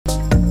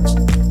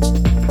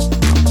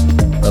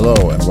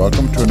and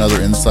welcome to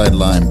another Inside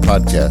Lyme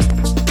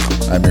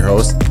podcast. I'm your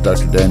host,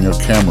 Dr. Daniel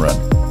Cameron.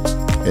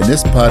 In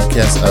this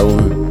podcast, I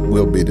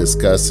will be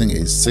discussing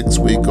a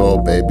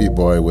 6-week-old baby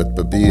boy with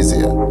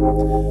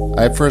babesia.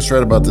 I first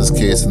read about this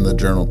case in the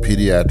journal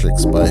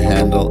Pediatrics by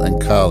Handel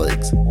and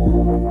colleagues.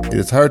 It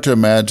is hard to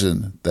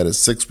imagine that a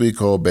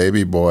 6-week-old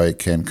baby boy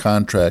can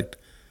contract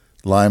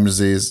Lyme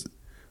disease,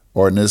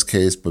 or in this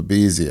case,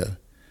 babesia.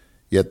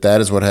 Yet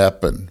that is what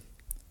happened.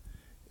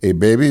 A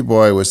baby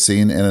boy was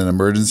seen in an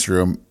emergency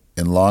room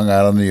in Long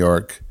Island, New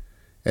York,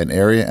 an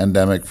area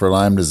endemic for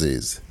Lyme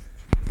disease.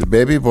 The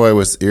baby boy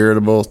was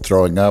irritable,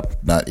 throwing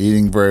up, not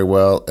eating very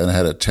well, and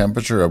had a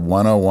temperature of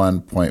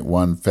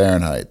 101.1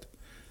 Fahrenheit.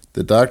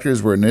 The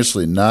doctors were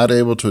initially not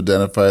able to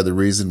identify the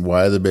reason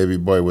why the baby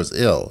boy was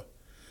ill,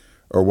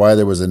 or why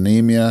there was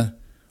anemia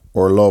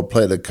or low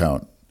platelet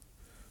count.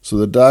 So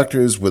the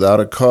doctors, without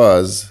a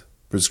cause,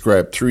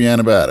 prescribed 3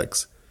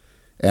 antibiotics: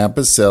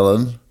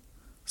 ampicillin,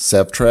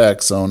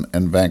 ceftriaxone,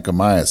 and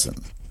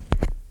vancomycin.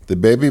 The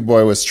baby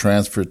boy was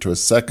transferred to a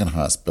second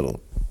hospital.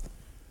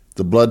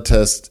 The blood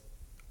test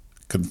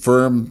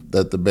confirmed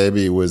that the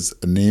baby was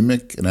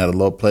anemic and had a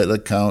low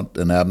platelet count,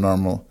 an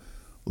abnormal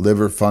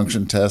liver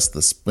function test.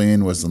 The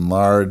spleen was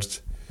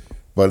enlarged.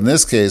 But in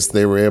this case,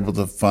 they were able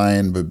to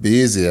find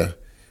babesia,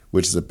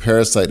 which is a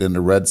parasite in the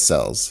red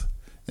cells.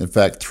 In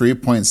fact,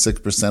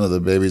 3.6% of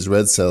the baby's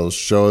red cells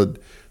showed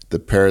the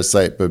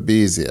parasite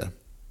babesia.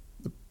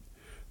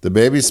 The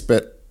baby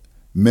spent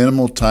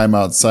minimal time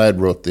outside,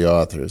 wrote the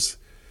authors.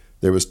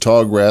 There was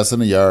tall grass in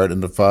the yard,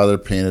 and the father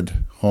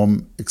painted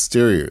home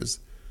exteriors.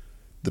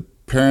 The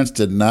parents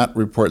did not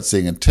report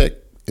seeing a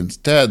tick.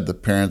 Instead, the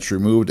parents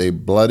removed a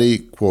bloody,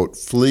 quote,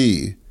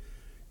 flea,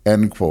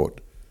 end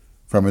quote,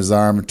 from his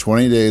arm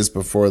 20 days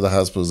before the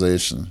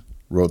hospitalization,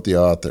 wrote the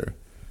author.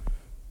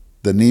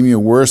 The anemia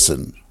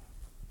worsened.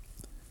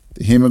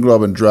 The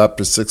hemoglobin dropped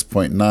to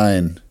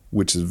 6.9,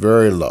 which is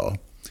very low.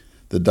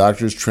 The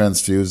doctors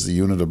transfused a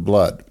unit of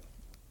blood.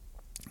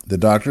 The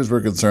doctors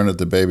were concerned that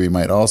the baby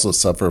might also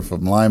suffer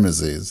from Lyme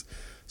disease,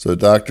 so the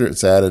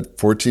doctors added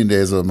 14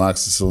 days of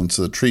amoxicillin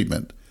to the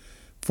treatment.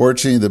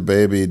 Fortunately, the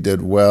baby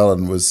did well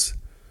and was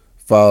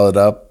followed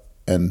up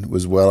and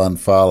was well on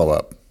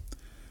follow-up.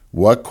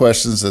 What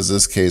questions does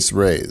this case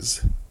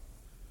raise?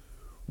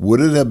 Would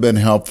it have been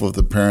helpful if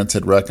the parents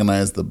had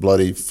recognized the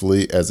bloody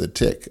flea as a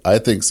tick? I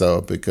think so,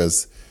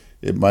 because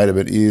it might have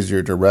been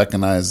easier to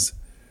recognize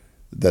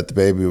that the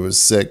baby was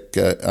sick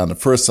on the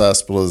first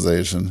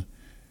hospitalization.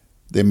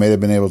 They may have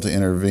been able to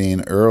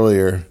intervene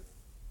earlier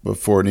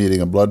before needing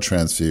a blood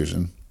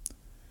transfusion.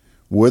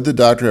 Would the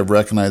doctor have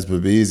recognized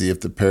babesia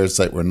if the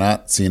parasite were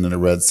not seen in the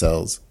red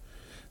cells?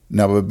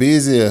 Now,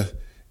 babesia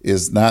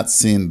is not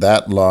seen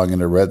that long in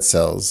the red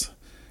cells.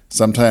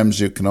 Sometimes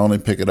you can only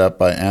pick it up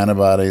by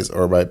antibodies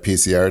or by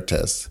PCR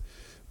tests.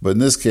 But in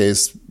this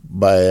case,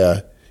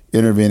 by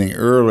intervening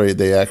early,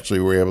 they actually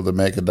were able to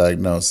make a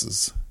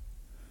diagnosis.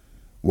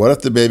 What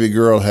if the baby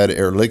girl had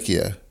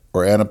Ehrlichia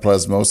or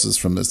anaplasmosis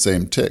from the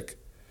same tick?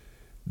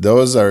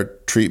 Those are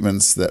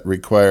treatments that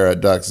require a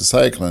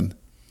doxycycline,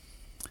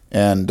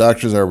 and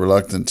doctors are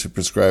reluctant to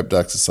prescribe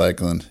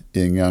doxycycline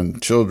in young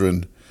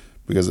children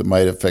because it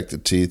might affect the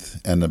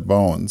teeth and the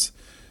bones.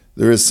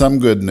 There is some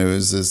good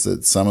news, is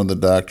that some of the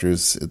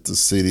doctors at the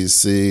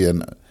CDC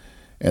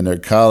and their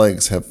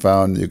colleagues have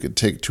found you could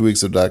take 2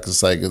 weeks of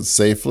doxycycline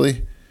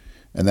safely,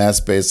 and that's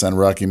based on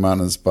Rocky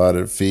Mountain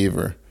spotted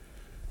fever.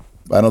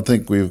 I don't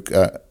think we've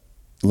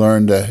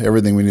learned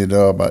everything we need to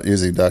know about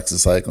using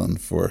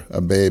doxycycline for a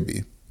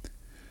baby.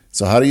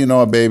 So how do you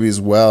know a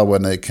baby's well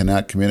when they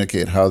cannot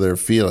communicate how they're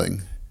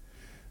feeling?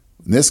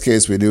 In this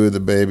case, we knew the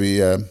baby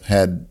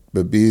had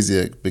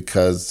babesia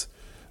because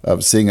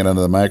of seeing it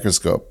under the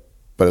microscope.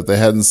 But if they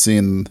hadn't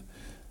seen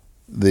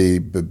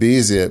the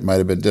babesia, it might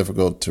have been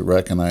difficult to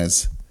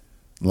recognize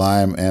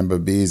Lyme and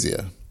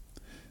babesia.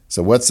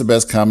 So what's the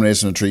best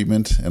combination of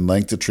treatment and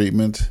length of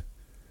treatment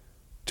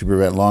to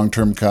prevent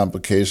long-term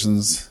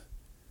complications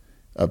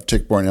of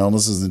tick-borne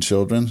illnesses in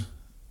children?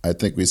 I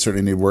think we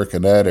certainly need work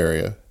in that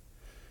area.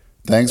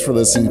 Thanks for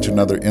listening to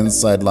another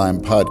Inside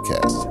Lyme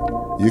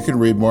podcast. You can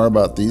read more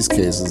about these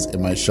cases in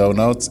my show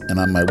notes and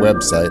on my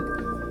website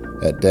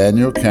at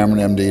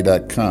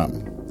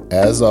danielcameronmd.com.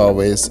 As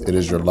always, it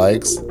is your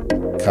likes,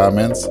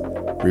 comments,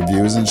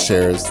 reviews, and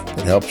shares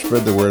that help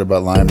spread the word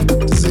about Lyme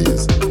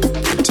disease.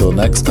 Until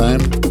next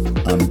time,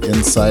 on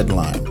Inside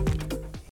Lyme.